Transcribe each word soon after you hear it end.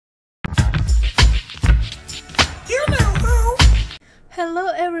Hello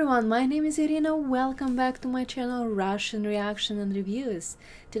everyone, my name is Irina. Welcome back to my channel Russian Reaction and Reviews.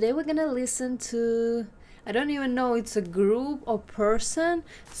 Today we're gonna listen to, I don't even know it's a group or person,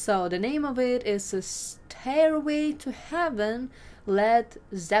 so the name of it is a Stairway to Heaven, Led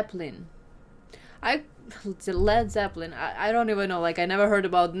Zeppelin. Led Zeppelin, I don't even know, like I never heard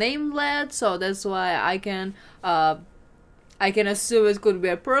about name Led, so that's why I can assume it could be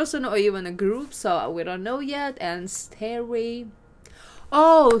a person or even a group, so we don't know yet. And Stairway.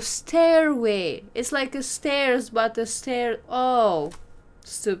 Oh, stairway. It's like a stairs, but a stair. Oh,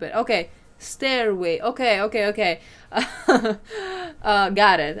 stupid. Okay, stairway. Okay.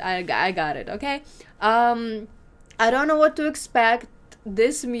 Got it. I got it. Okay. I don't know what to expect.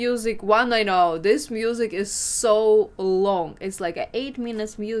 This music. One, I know this music is so long. It's like a 8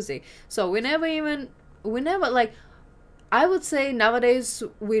 minutes music. So we never like. I would say nowadays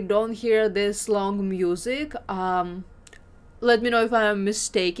we don't hear this long music. Let me know if I'm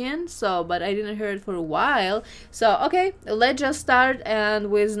mistaken, but I didn't hear it for a while. So, okay, let's just start and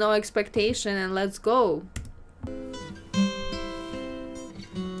with no expectation and let's go.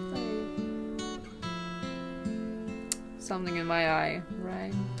 Something in my eye,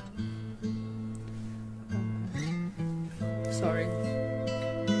 right? Sorry.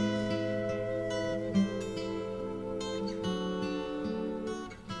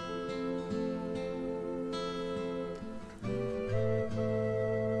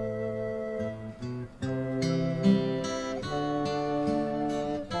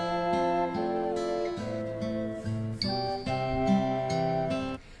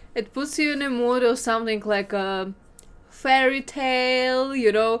 It puts you in a mood of something like a fairy tale,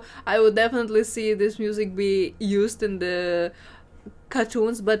 you know. I would definitely see this music be used in the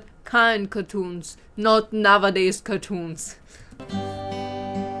cartoons, but kind cartoons, not nowadays cartoons.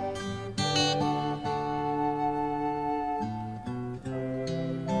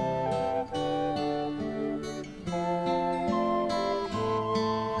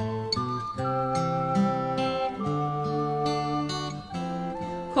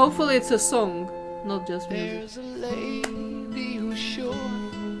 Hopefully it's a song, not just music. There's a lady who's sure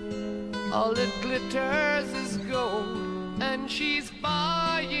all that glitters is gold, and she's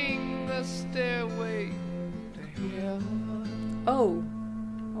buying a stairway to heaven. Oh,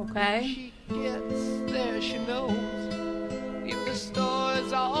 okay. She gets there, she knows, if the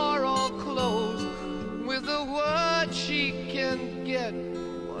stores are all closed, with a word she can get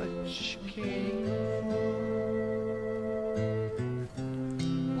what she came for.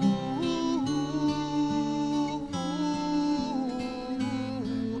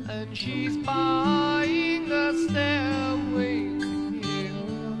 She's buying a stairway to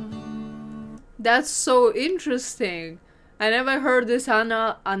heaven. That's so interesting. I never heard this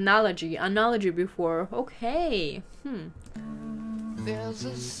analogy before. Okay. There's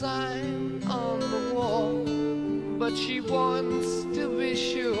a sign on the wall, but she wants to be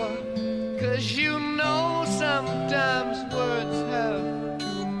sure, 'cause you know sometimes words have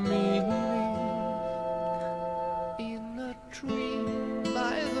two meanings. In a tree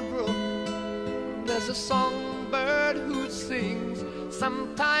by the brook, there's a songbird who sings.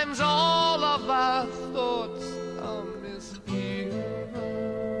 Sometimes all of our thoughts are misgiven.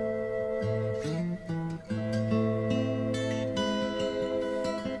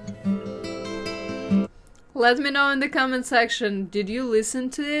 Let me know in the comment section, did you listen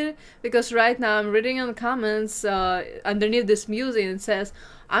to it? Because right now I'm reading on the comments underneath this music, and it says,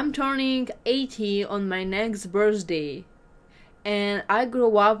 I'm turning 80 on my next birthday. And I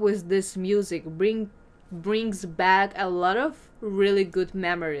grew up with this music, brings back a lot of really good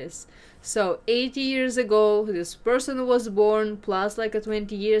memories. So 80 years ago, this person was born, plus like a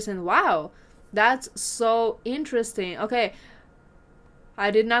 20 years, and wow, that's so interesting. Okay,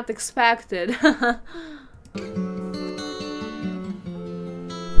 I did not expect it.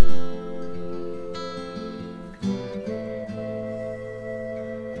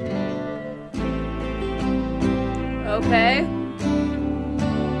 Okay.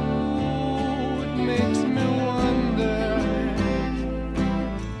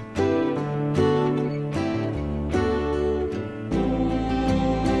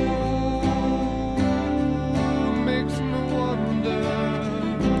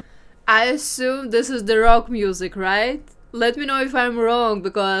 I assume this is the rock music, right? Let me know if I'm wrong,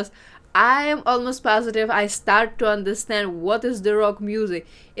 because I am almost positive I start to understand what is the rock music.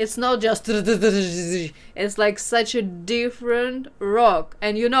 It's not just it's like such a different rock.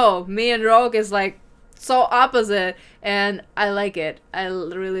 And you know, me and rock is like so opposite, and I like it. I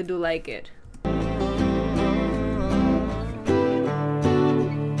really do like it.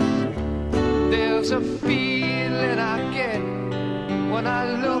 There's a feeling I get when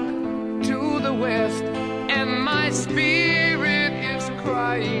I look to the west, and my spirit is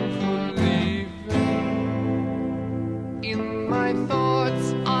crying for leaving. In my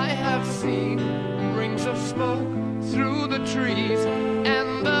thoughts I have seen rings of smoke through the trees,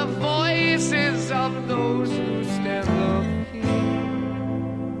 and the voices of those who stand looking.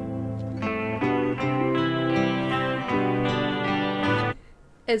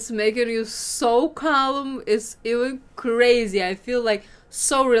 It's making you so calm, it's even crazy. I feel like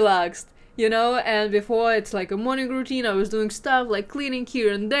so relaxed, you know. And before, it's like a morning routine, I was doing stuff like cleaning here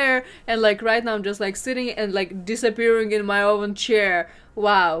and there, and like right now I'm just like sitting and like disappearing in my own chair.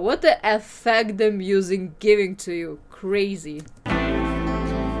 Wow, what the effect the music giving to you. Crazy. Ooh,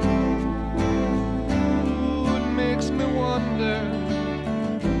 it makes me wonder.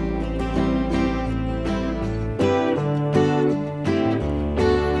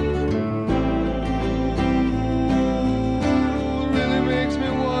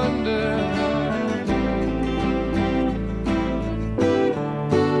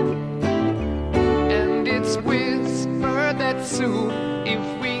 Soon,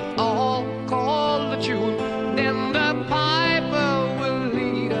 if we all call the tune, then the piper will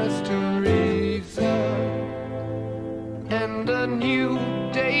lead us to reason, and a new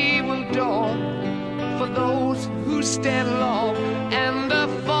day will dawn for those who stand long, and the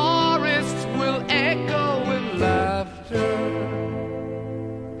forests will echo with laughter.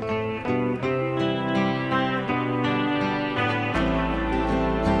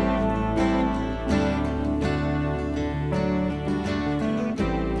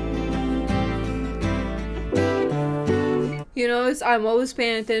 You know, I'm always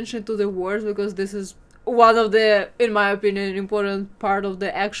paying attention to the words because this is one of the, in my opinion, important part of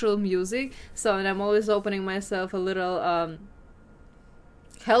the actual music. So, and I'm always opening myself a little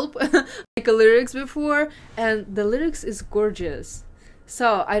help, like a lyrics before, and the lyrics is gorgeous.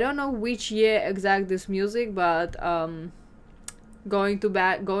 So I don't know which year exact this music, but going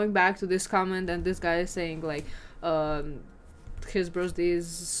back to this comment, and this guy is saying like his birthday is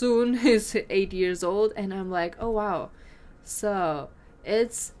soon, he's 8 years old, and I'm like, oh wow. So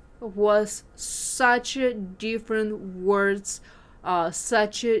it was such a different words,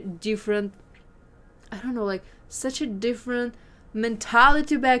 such a different, I don't know, like such a different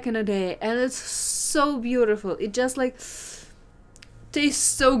mentality back in the day, and it's so beautiful. It just like tastes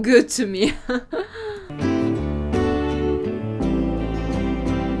so good to me.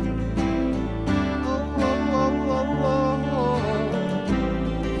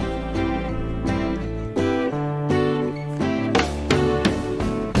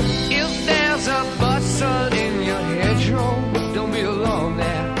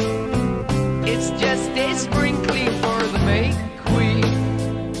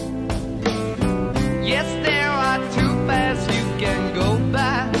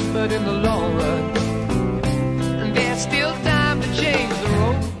 In the long run, and there's still time to change the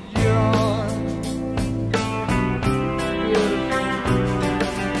road you're on.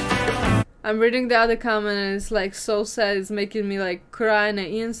 I'm reading the other comment and it's like so sad, it's making me like cry on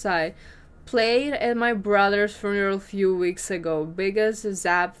the inside. Played at my brother's funeral a few weeks ago. Biggest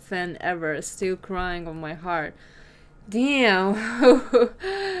Zapp fan ever. Still crying on my heart. Damn.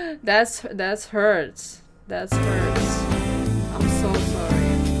 That's hurts. That's hurts. I'm so sorry.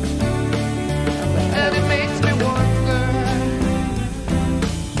 And it makes me wonder.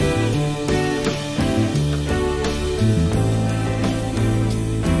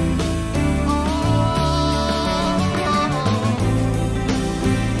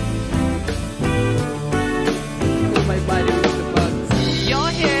 Fill my body with the bugs. Your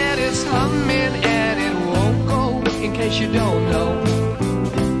head is humming and it won't go. In case you don't know,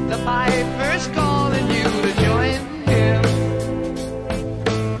 the piper's calling you to join him.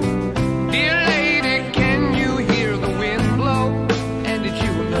 Dear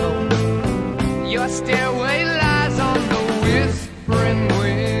your stairway lies on the whispering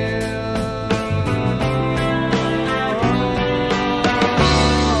wind.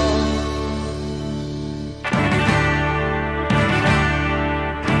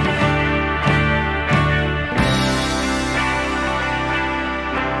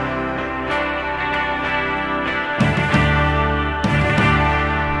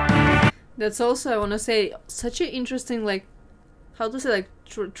 That's also, I want to say, such an interesting, like, how to say, like,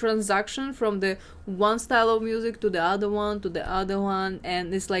 transaction from the one style of music to the other one,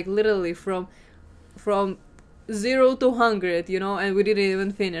 and it's like literally from 0 to 100, you know, and we didn't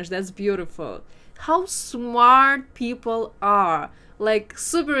even finish. That's beautiful. How smart people are, like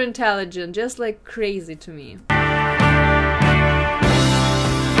super intelligent, just like crazy to me.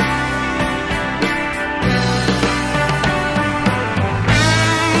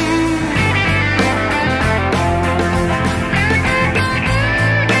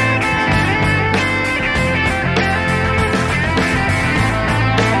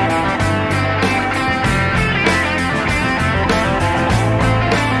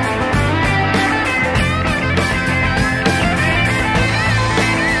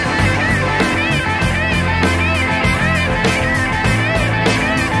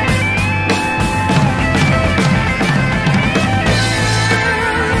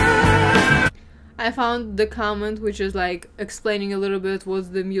 I found the comment which is like explaining a little bit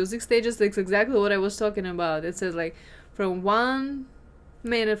what the music stages. It's exactly what I was talking about. It says like from 1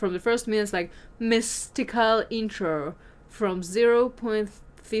 minute, from the first minute, it's like mystical intro. From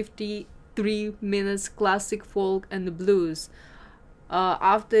 0.53 minutes, classic folk and the blues.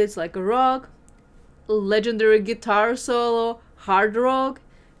 After it's like a rock, legendary guitar solo, hard rock,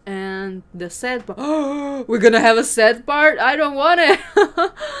 and the sad part. Oh, we're gonna have a sad part? I don't want it!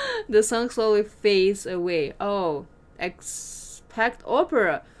 The song slowly fades away. Oh, expect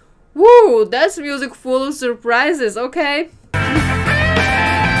opera. Woo! That's music full of surprises, okay?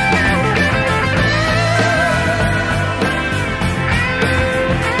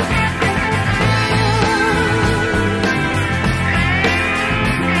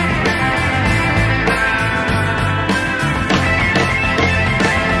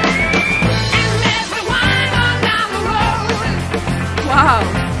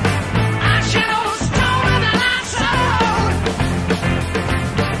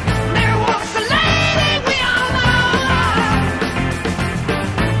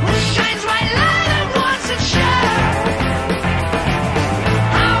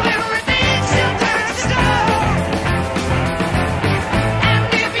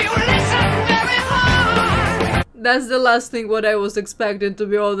 That's the last thing what I was expecting, to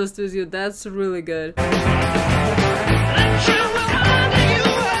be honest with you. That's really good.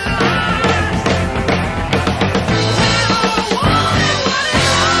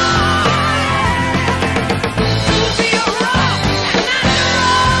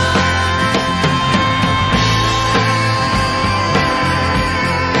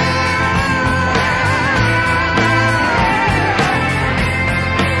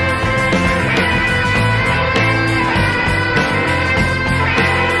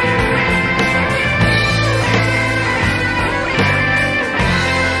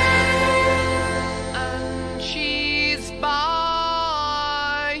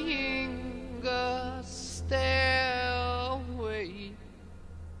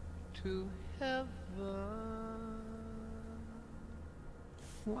 To heaven.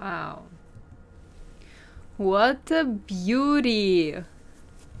 Wow. What a beauty.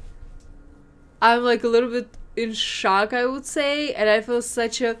 I'm like a little bit in shock, I would say, and I feel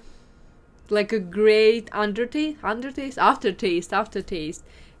such a like a great aftertaste,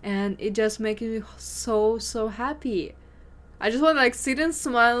 and it just making me so happy. I just want to like sit and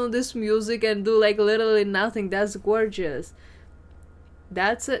smile on this music and do like literally nothing. That's gorgeous.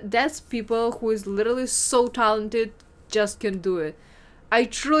 That's people who is literally so talented just can do it. I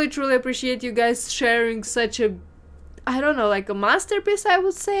truly appreciate you guys sharing such a, I don't know, like a masterpiece, I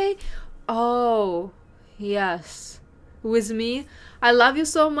would say. Oh, yes. With me. I love you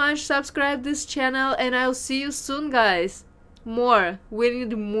so much. Subscribe this channel and I'll see you soon, guys. More. We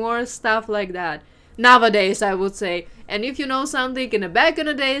need more stuff like that. Nowadays, I would say. And if you know something in the back in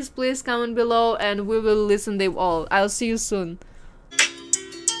the days, please comment below and we will listen them all. I'll see you soon.